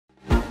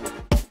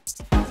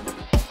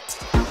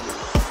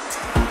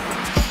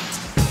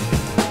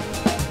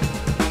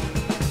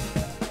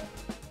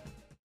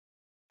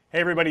Hey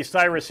everybody,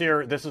 Cyrus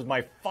here. This is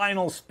my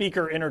final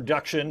speaker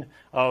introduction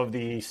of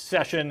the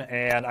session,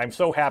 and I'm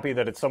so happy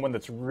that it's someone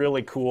that's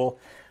really cool.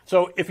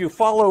 So if you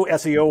follow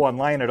SEO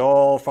online at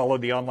all, follow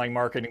the online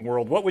marketing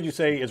world, what would you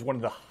say is one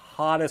of the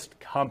hottest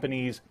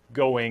companies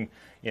going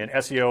in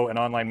SEO and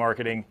online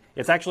marketing?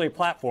 It's actually a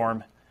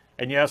platform,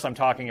 and yes, I'm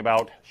talking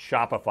about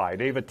Shopify.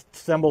 They've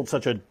assembled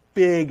such a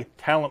big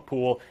talent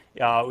pool.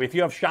 If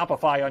you have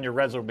Shopify on your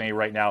resume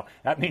right now,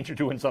 that means you're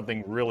doing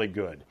something really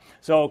good.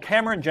 So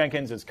Kameron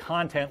Jenkins is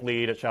content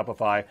lead at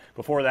Shopify.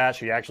 Before that,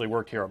 she actually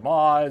worked here at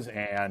Moz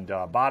and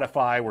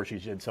𝗵𝗵𝗿𝗶, where she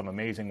did some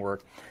amazing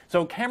work.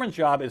 So Kameron's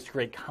job is to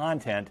create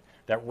content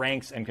that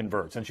ranks and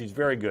converts, and she's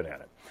very good at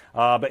it.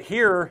 But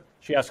here,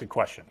 she asks a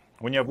question.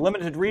 When you have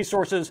limited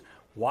resources,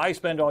 why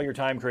spend all your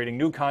time creating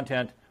new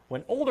content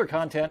when older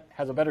content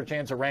has a better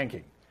chance of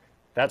ranking?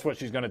 That's what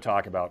she's going to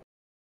talk about.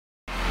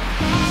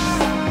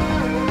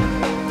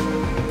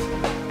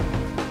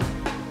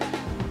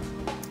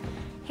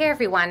 Hey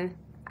everyone,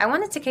 I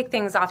wanted to kick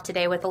things off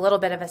today with a little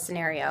bit of a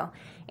scenario.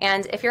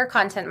 And if you're a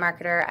content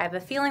marketer, I have a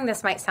feeling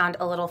this might sound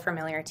a little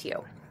familiar to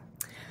you.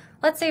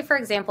 Let's say, for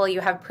example, you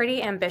have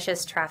pretty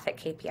ambitious traffic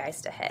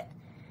KPIs to hit.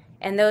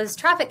 And those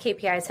traffic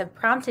KPIs have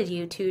prompted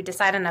you to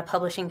decide on a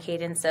publishing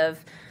cadence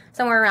of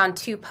somewhere around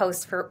 2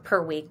 posts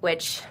per week,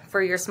 which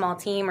for your small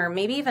team, or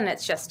maybe even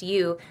it's just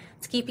you,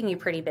 it's keeping you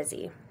pretty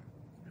busy.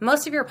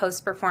 Most of your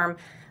posts perform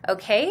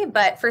okay,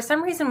 but for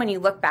some reason when you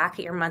look back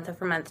at your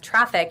month-over-month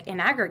traffic in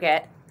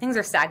aggregate, things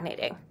are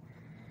stagnating.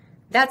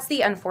 That's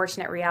the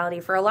unfortunate reality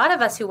for a lot of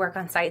us who work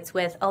on sites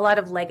with a lot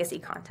of legacy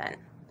content.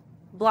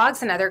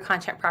 Blogs and other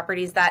content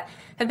properties that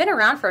have been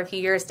around for a few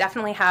years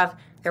definitely have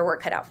their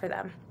work cut out for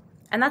them.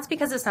 And that's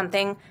because of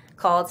something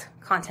called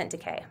content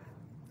decay.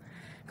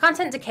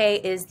 Content decay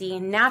is the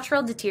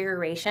natural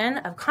deterioration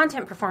of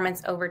content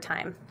performance over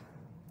time.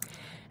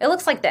 It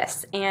looks like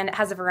this, and it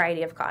has a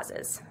variety of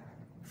causes.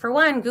 For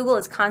one, Google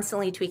is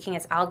constantly tweaking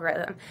its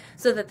algorithm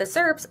so that the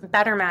SERPs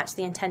better match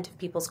the intent of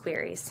people's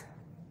queries.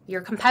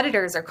 Your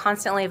competitors are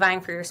constantly vying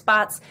for your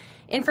spots,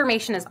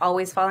 information is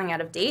always falling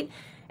out of date,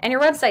 and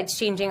your website's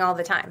changing all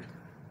the time.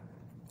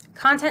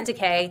 Content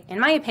decay,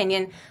 in my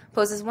opinion,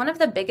 poses one of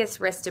the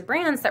biggest risks to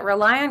brands that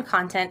rely on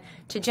content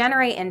to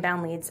generate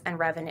inbound leads and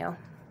revenue.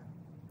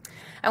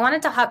 I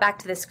wanted to hop back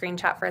to this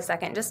screenshot for a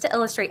second just to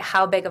illustrate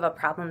how big of a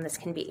problem this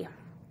can be.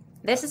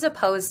 This is a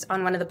post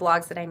on one of the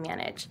blogs that I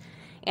manage.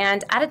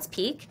 And at its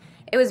peak,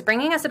 it was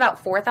bringing us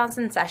about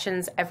 4,000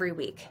 sessions every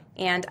week.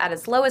 And at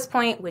its lowest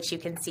point, which you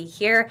can see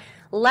here,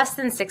 less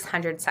than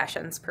 600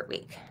 sessions per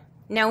week.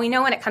 Now, we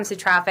know when it comes to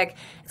traffic,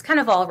 it's kind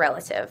of all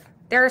relative.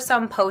 There are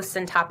some posts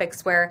and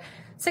topics where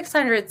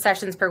 600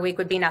 sessions per week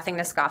would be nothing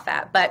to scoff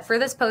at. But for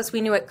this post,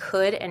 we knew it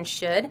could and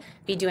should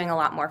be doing a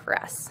lot more for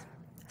us.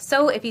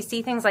 So if you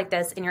see things like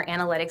this in your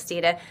analytics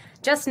data,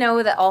 just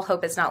know that all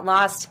hope is not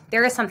lost.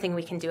 There is something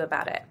we can do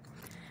about it.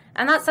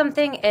 And that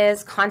something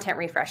is content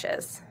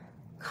refreshes.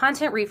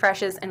 Content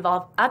refreshes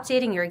involve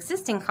updating your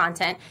existing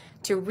content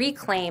to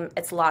reclaim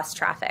its lost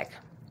traffic.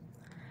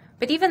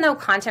 But even though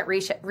content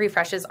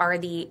refreshes are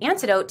the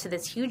antidote to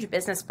this huge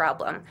business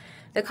problem,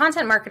 the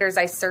content marketers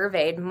I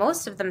surveyed,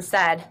 most of them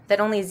said that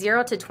only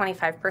 0 to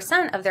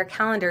 25% of their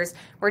calendars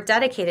were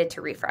dedicated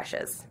to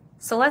refreshes.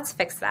 So let's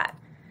fix that.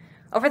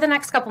 Over the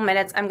next couple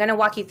minutes, I'm going to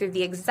walk you through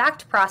the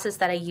exact process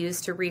that I use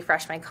to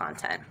refresh my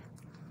content.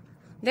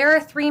 There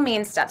are 3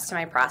 main steps to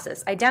my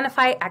process: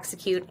 identify,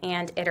 execute,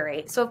 and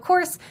iterate. So of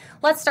course,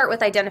 let's start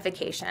with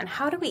identification.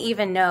 How do we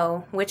even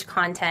know which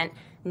content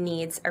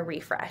needs a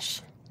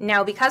refresh?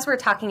 Now, because we're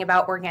talking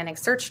about organic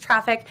search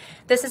traffic,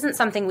 this isn't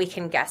something we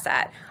can guess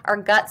at. Our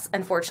guts,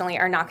 unfortunately,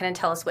 are not going to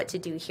tell us what to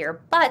do here,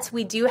 but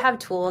we do have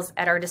tools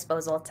at our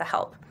disposal to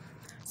help.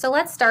 So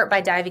let's start by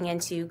diving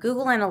into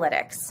Google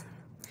Analytics.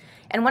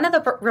 And one of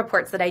the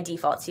reports that I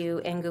default to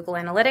in Google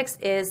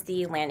Analytics is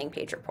the landing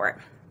page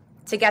report.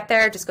 To get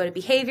there, just go to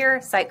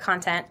Behavior, Site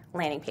Content,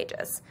 Landing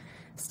Pages.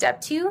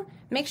 Step 2,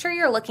 make sure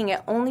you're looking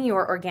at only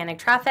your organic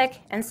traffic.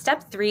 And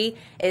step 3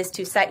 is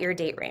to set your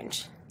date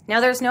range.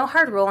 Now, there's no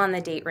hard rule on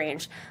the date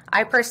range.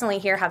 I personally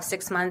here have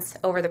 6 months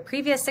over the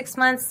previous 6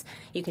 months.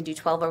 You can do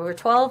 12 over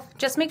 12.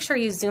 Just make sure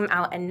you zoom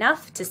out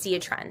enough to see a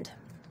trend.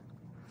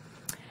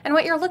 And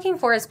what you're looking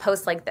for is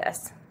posts like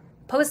this.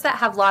 Posts that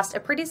have lost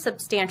a pretty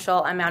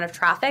substantial amount of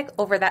traffic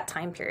over that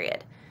time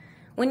period.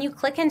 When you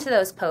click into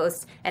those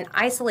posts and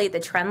isolate the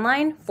trend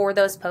line for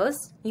those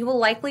posts, you will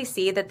likely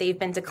see that they've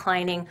been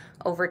declining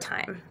over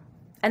time.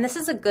 And this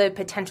is a good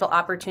potential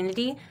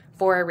opportunity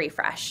for a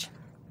refresh.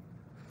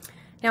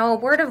 Now, a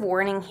word of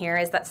warning here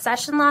is that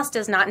session loss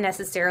does not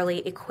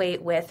necessarily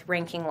equate with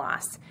ranking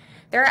loss.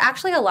 There are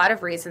actually a lot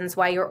of reasons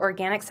why your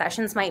organic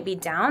sessions might be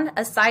down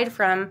aside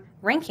from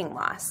ranking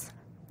loss.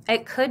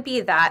 It could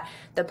be that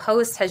the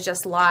post has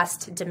just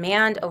lost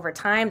demand over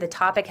time, the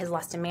topic has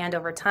lost demand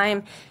over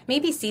time,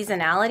 maybe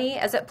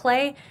seasonality is at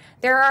play.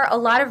 There are a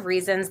lot of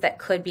reasons that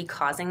could be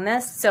causing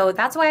this, so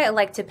that's why I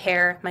like to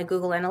pair my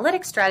Google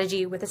Analytics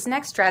strategy with this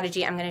next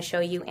strategy I'm going to show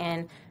you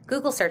in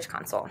Google Search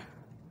Console.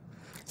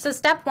 So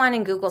step 1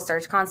 in Google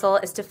Search Console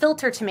is to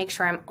filter to make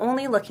sure I'm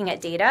only looking at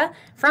data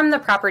from the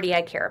property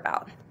I care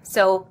about.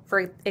 So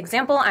for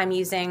example, I'm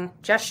using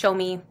Just Show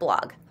Me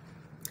blog.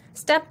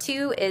 Step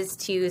 2 is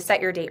to set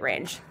your date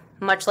range.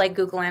 Much like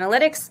Google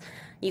Analytics,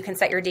 you can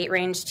set your date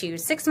range to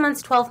 6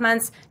 months, 12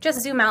 months,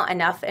 just zoom out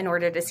enough in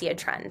order to see a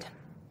trend.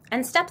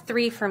 And step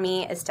 3 for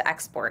me is to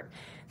export.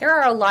 There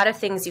are a lot of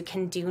things you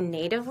can do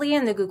natively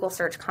in the Google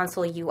Search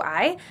Console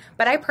UI,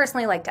 but I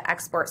personally like to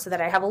export so that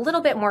I have a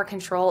little bit more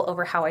control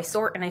over how I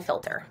sort and I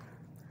filter.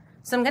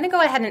 So I'm going to go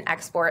ahead and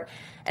export,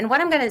 and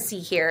what I'm going to see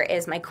here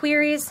is my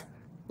queries,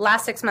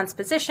 last 6 months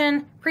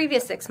position,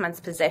 previous 6 months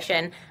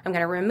position. I'm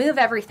going to remove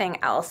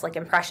everything else like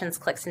impressions,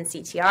 clicks, and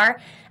CTR,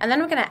 and then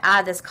I'm going to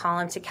add this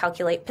column to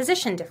calculate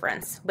position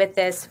difference with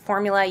this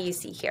formula you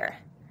see here.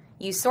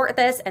 You sort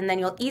this, and then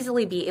you'll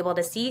easily be able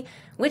to see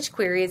which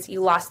queries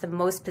you lost the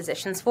most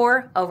positions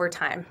for over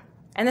time.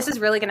 And this is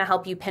really going to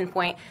help you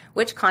pinpoint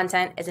which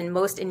content is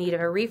most in need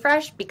of a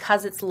refresh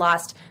because it's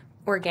lost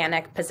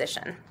organic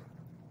position.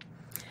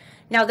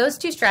 Now, those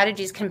two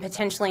strategies can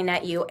potentially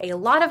net you a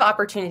lot of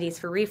opportunities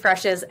for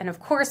refreshes, and of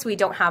course, we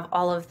don't have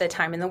all of the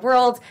time in the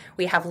world.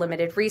 We have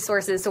limited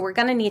resources, so we're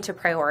going to need to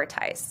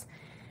prioritize.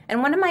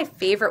 And one of my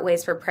favorite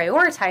ways for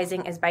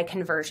prioritizing is by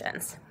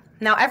conversions.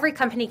 Now, every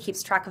company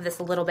keeps track of this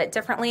a little bit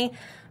differently,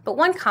 but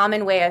one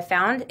common way I've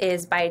found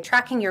is by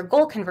tracking your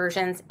goal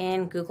conversions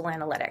in Google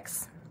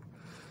Analytics.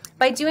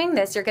 By doing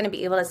this, you're going to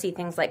be able to see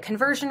things like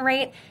conversion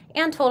rate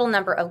and total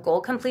number of goal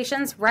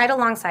completions right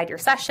alongside your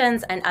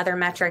sessions and other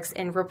metrics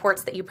in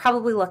reports that you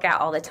probably look at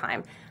all the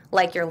time,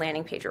 like your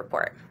landing page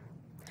report.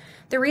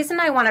 The reason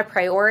I want to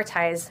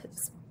prioritize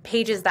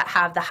pages that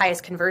have the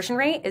highest conversion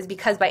rate is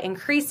because by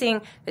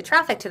increasing the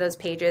traffic to those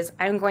pages,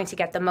 I'm going to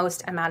get the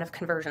most amount of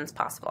conversions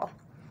possible.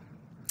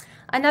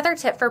 Another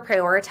tip for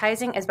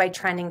prioritizing is by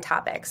trending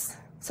topics.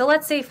 So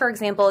let's say, for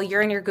example,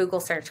 you're in your Google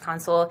Search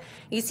Console,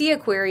 you see a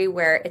query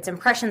where its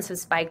impressions have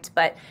spiked,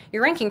 but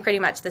you're ranking pretty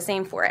much the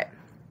same for it.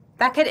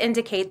 That could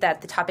indicate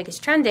that the topic is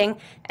trending,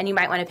 and you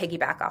might want to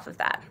piggyback off of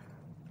that.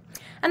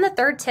 And the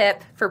third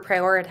tip for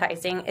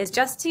prioritizing is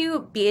just to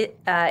be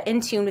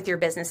in tune with your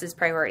business's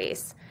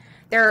priorities.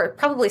 There are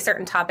probably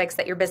certain topics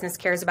that your business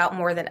cares about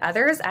more than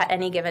others at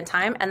any given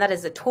time, and that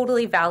is a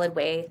totally valid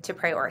way to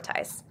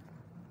prioritize.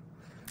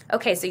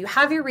 Okay, so you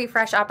have your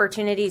refresh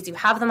opportunities, you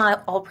have them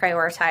all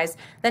prioritized.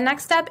 The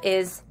next step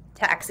is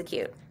to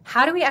execute.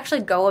 How do we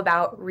actually go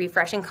about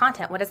refreshing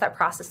content? What does that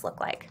process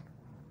look like?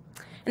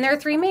 And there are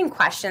 3 main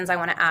questions I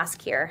want to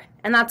ask here,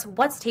 and that's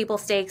what's table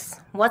stakes,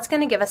 what's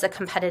going to give us a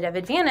competitive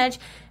advantage,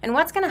 and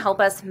what's going to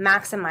help us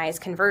maximize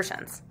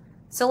conversions.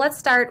 So let's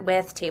start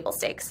with table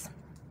stakes.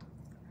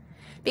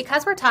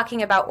 Because we're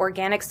talking about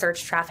organic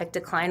search traffic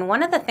decline,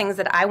 one of the things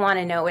that I want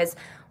to know is,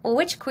 well,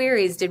 which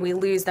queries did we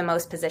lose the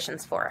most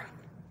positions for?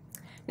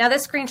 Now,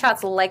 this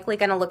screenshot's likely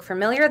going to look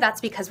familiar.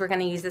 That's because we're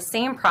going to use the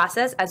same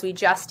process as we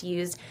just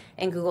used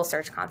in Google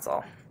Search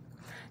Console.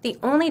 The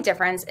only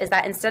difference is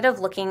that instead of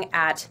looking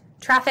at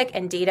traffic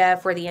and data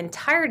for the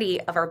entirety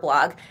of our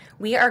blog,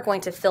 we are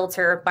going to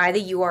filter by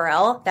the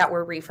URL that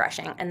we're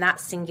refreshing, and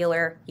that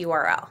singular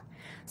URL.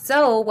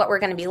 So what we're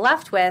going to be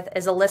left with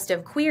is a list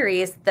of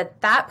queries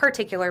that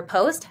particular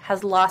post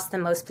has lost the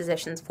most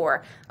positions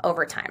for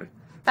over time.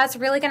 That's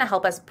really going to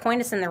help us point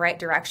us in the right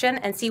direction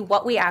and see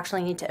what we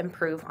actually need to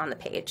improve on the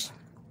page.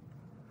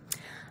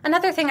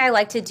 Another thing I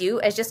like to do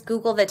is just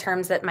Google the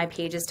terms that my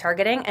page is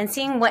targeting and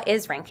seeing what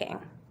is ranking.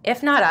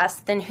 If not us,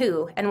 then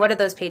who, and what do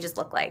those pages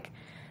look like?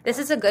 This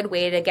is a good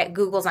way to get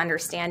Google's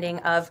understanding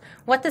of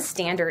what the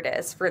standard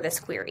is for this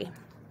query.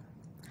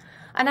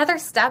 Another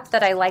step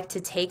that I like to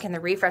take in the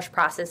refresh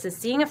process is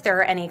seeing if there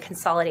are any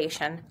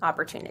consolidation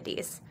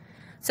opportunities.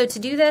 So to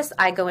do this,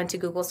 I go into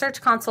Google Search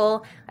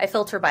Console, I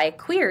filter by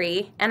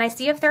query, and I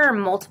see if there are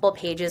multiple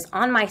pages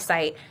on my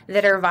site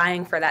that are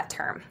vying for that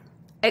term.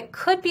 It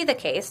could be the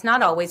case,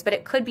 not always, but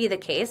it could be the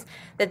case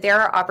that there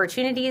are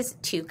opportunities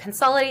to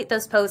consolidate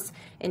those posts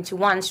into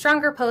one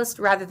stronger post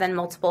rather than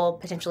multiple,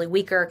 potentially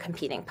weaker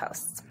competing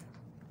posts.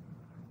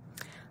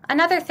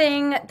 Another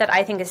thing that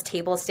I think is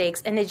table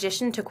stakes in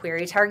addition to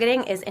query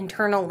targeting is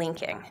internal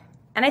linking.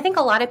 And I think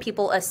a lot of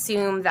people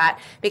assume that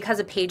because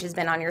a page has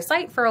been on your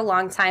site for a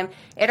long time,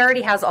 it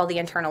already has all the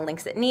internal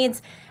links it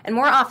needs. And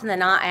more often than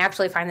not, I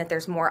actually find that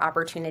there's more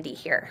opportunity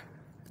here.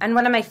 And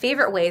one of my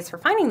favorite ways for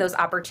finding those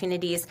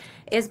opportunities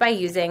is by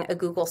using a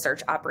Google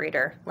search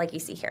operator like you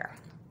see here.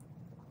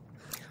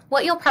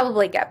 What you'll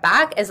probably get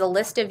back is a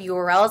list of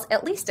URLs,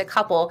 at least a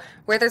couple,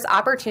 where there's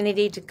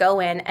opportunity to go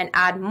in and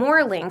add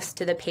more links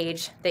to the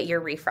page that you're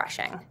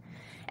refreshing.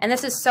 And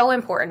this is so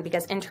important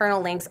because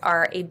internal links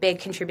are a big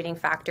contributing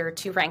factor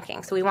to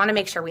ranking. So we want to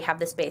make sure we have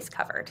this base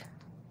covered.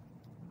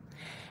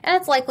 And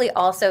it's likely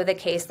also the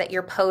case that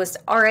your post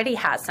already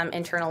has some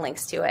internal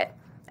links to it,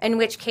 in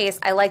which case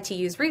I like to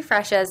use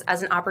refreshes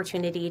as an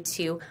opportunity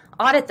to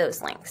audit those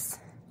links.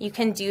 You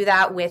can do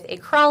that with a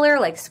crawler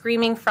like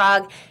Screaming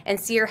Frog, and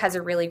Seer has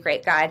a really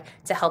great guide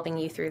to helping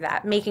you through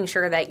that, making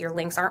sure that your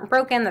links aren't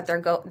broken, that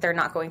they're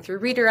not going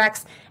through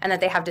redirects, and that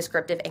they have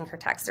descriptive anchor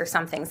text. There's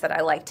some things that I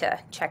like to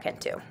check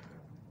into.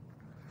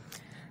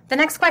 The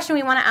next question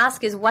we want to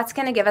ask is what's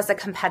going to give us a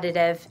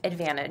competitive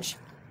advantage?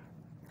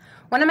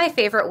 One of my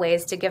favorite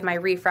ways to give my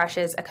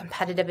refreshes a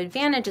competitive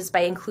advantage is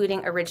by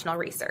including original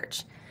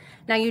research.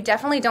 Now, you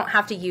definitely don't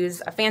have to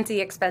use a fancy,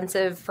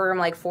 expensive firm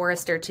like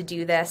Forrester to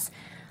do this.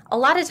 A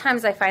lot of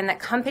times I find that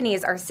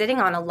companies are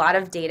sitting on a lot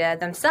of data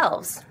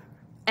themselves.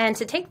 And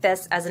to take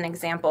this as an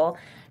example,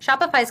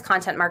 Shopify's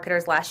content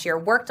marketers last year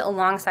worked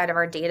alongside of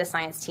our data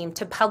science team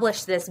to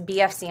publish this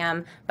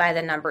BFCM by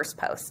the numbers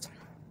post.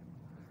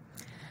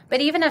 But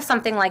even if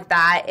something like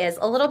that is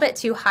a little bit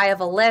too high of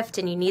a lift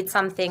and you need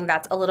something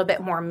that's a little bit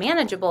more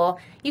manageable,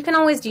 you can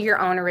always do your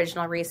own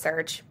original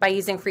research by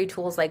using free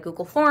tools like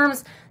Google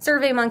Forms,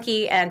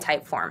 SurveyMonkey, and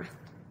Typeform.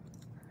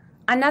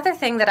 Another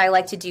thing that I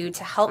like to do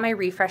to help my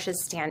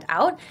refreshes stand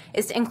out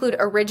is to include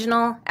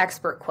original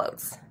expert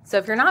quotes. So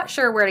if you're not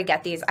sure where to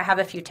get these, I have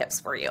a few tips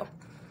for you.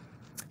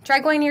 Try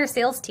going to your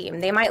sales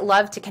team. They might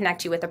love to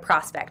connect you with a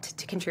prospect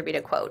to contribute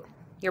a quote.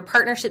 Your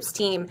partnerships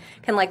team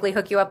can likely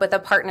hook you up with a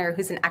partner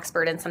who's an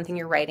expert in something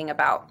you're writing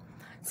about.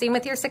 Same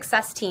with your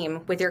success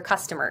team, with your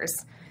customers.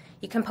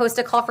 You can post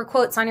a call for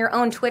quotes on your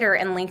own Twitter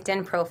and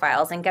LinkedIn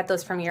profiles and get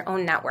those from your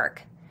own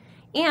network.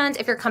 And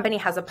if your company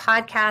has a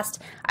podcast,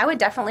 I would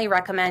definitely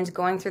recommend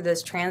going through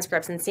those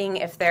transcripts and seeing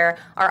if there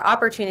are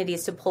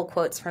opportunities to pull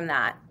quotes from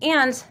that.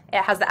 And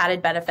it has the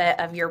added benefit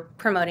of you're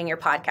promoting your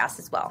podcast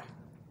as well.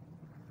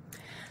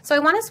 So I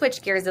want to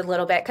switch gears a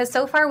little bit because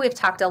so far we've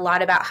talked a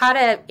lot about how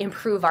to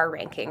improve our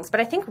rankings,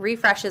 but I think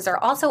refreshes are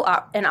also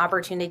an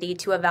opportunity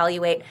to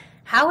evaluate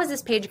how is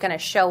this page going to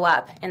show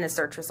up in the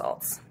search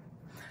results.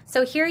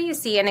 So here you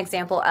see an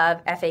example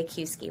of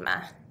FAQ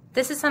schema.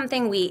 This is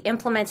something we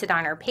implemented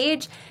on our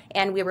page,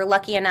 and we were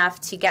lucky enough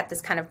to get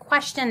this kind of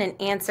question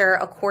and answer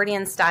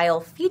accordion style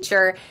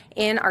feature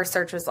in our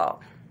search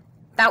result.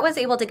 That was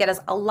able to get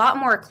us a lot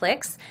more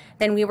clicks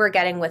than we were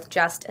getting with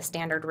just a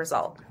standard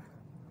result.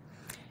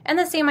 And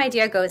the same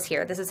idea goes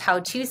here. This is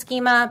how-to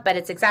schema, but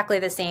it's exactly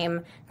the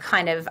same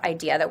kind of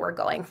idea that we're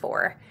going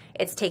for.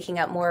 It's taking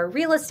up more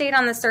real estate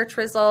on the search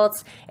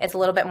results. It's a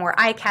little bit more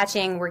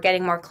eye-catching. We're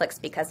getting more clicks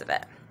because of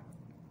it.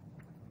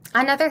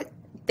 Another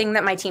thing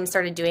that my team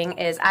started doing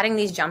is adding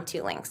these jump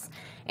to links.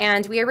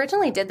 And we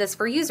originally did this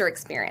for user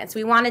experience.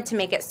 We wanted to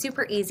make it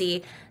super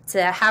easy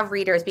to have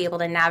readers be able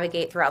to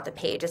navigate throughout the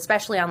page,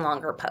 especially on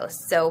longer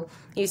posts. So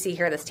you see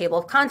here this table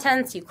of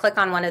contents, you click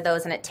on one of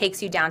those and it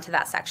takes you down to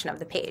that section of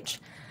the page.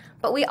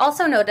 But we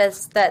also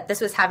noticed that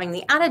this was having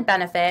the added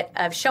benefit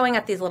of showing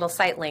up these little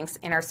site links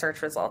in our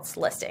search results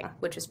listing,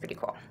 which is pretty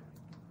cool.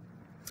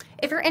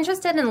 If you're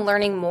interested in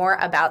learning more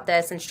about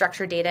this and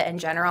structured data in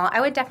general,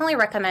 I would definitely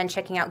recommend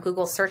checking out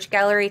Google's Search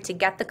Gallery to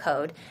get the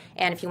code.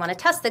 And if you want to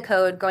test the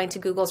code, going to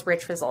Google's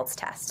Rich Results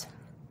test.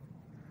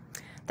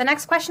 The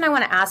next question I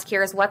want to ask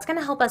here is what's going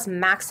to help us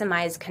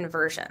maximize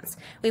conversions?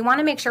 We want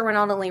to make sure we're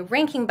not only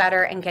ranking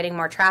better and getting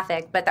more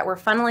traffic, but that we're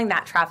funneling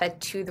that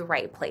traffic to the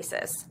right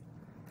places.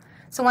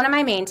 So one of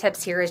my main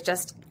tips here is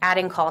just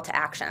adding call to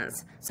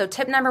actions. So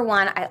tip number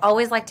one, I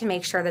always like to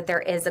make sure that there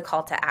is a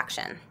call to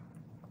action.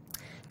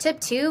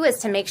 Tip two is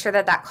to make sure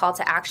that that call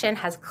to action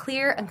has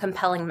clear and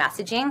compelling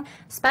messaging.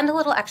 Spend a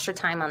little extra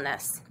time on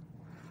this.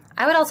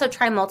 I would also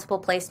try multiple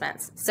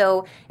placements.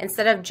 So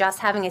instead of just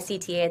having a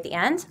CTA at the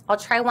end, I'll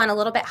try one a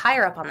little bit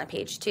higher up on the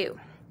page too.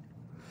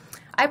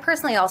 I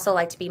personally also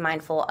like to be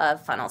mindful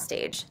of funnel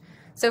stage.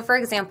 So for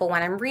example,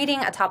 when I'm reading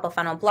a top of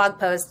funnel blog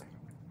post,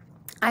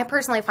 I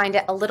personally find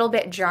it a little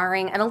bit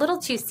jarring and a little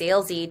too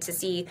salesy to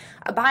see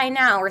a buy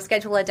now or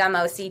schedule a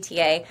demo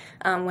CTA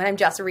when I'm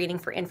just reading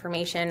for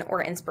information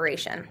or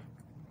inspiration.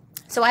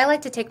 So I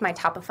like to take my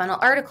top of funnel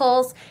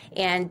articles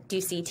and do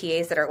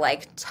CTAs that are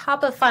like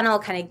top of funnel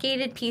kind of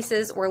gated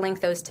pieces or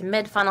link those to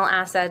mid funnel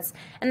assets,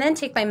 and then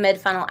take my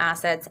mid funnel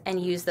assets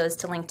and use those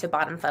to link to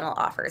bottom funnel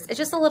offers. It's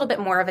just a little bit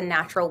more of a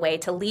natural way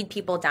to lead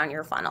people down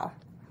your funnel.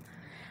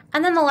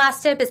 And then the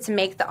last tip is to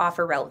make the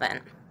offer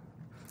relevant.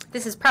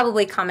 This is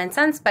probably common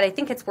sense, but I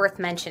think it's worth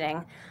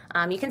mentioning.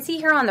 You can see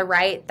here on the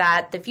right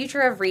that the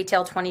Future of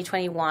Retail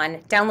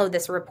 2021, download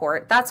this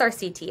report, that's our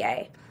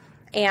CTA.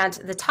 And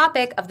the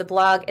topic of the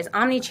blog is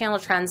omni-channel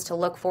trends to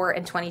look for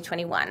in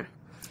 2021.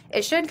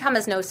 It should come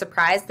as no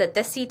surprise that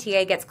this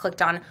CTA gets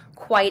clicked on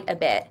quite a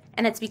bit,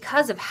 and it's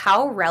because of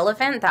how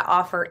relevant that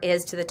offer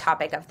is to the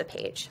topic of the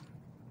page.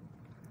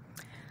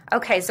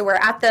 Okay, so we're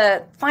at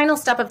the final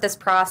step of this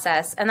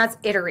process, and that's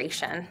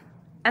iteration.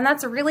 And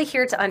that's really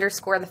here to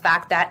underscore the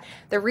fact that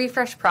the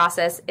refresh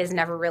process is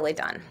never really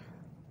done.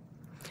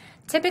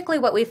 Typically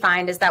what we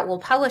find is that we'll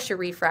publish a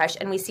refresh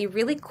and we see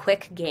really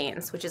quick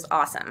gains, which is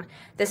awesome.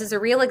 This is a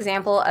real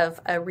example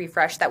of a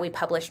refresh that we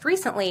published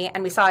recently,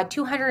 and we saw a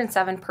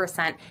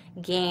 207%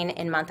 gain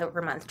in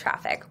month-over-month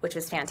traffic, which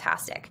is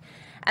fantastic.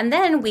 And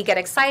then we get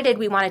excited,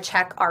 we want to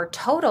check our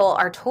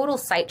total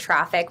site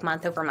traffic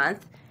month over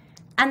month,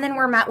 and then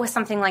we're met with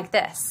something like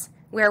this,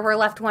 where we're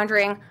left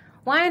wondering,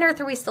 why on earth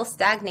are we still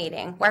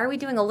stagnating? Why are we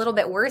doing a little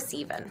bit worse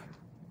even?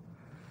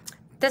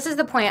 This is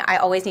the point I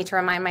always need to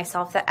remind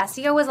myself that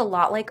SEO is a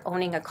lot like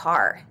owning a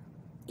car.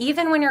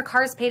 Even when your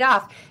car is paid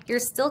off, you're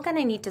still going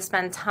to need to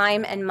spend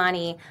time and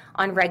money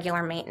on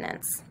regular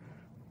maintenance.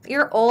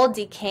 Your old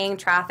decaying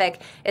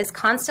traffic is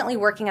constantly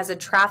working as a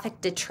traffic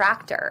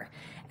detractor,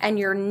 and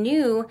your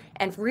new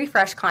and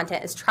refresh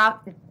content is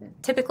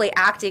typically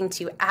acting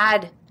to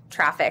add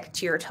traffic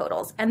to your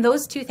totals. And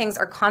those two things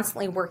are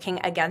constantly working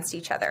against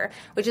each other,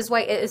 which is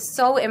why it is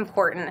so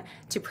important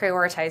to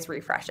prioritize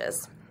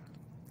refreshes.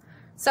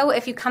 So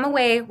if you come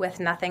away with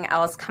nothing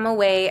else, come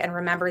away and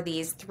remember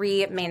these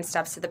 3 main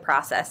steps to the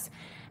process.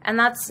 And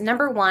that's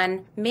number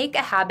 1, make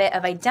a habit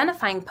of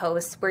identifying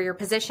posts where your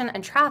position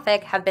and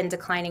traffic have been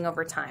declining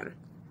over time.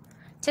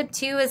 Tip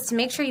 2 is to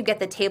make sure you get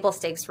the table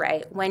stakes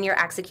right when you're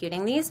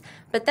executing these,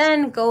 but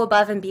then go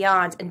above and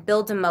beyond and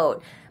build a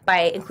moat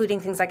by including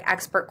things like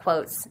expert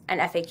quotes and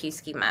FAQ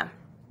schema.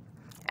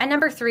 And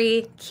number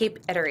 3, keep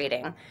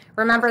iterating.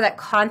 Remember that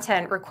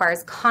content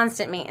requires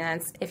constant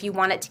maintenance if you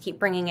want it to keep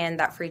bringing in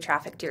that free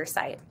traffic to your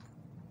site.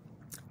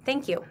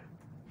 Thank you.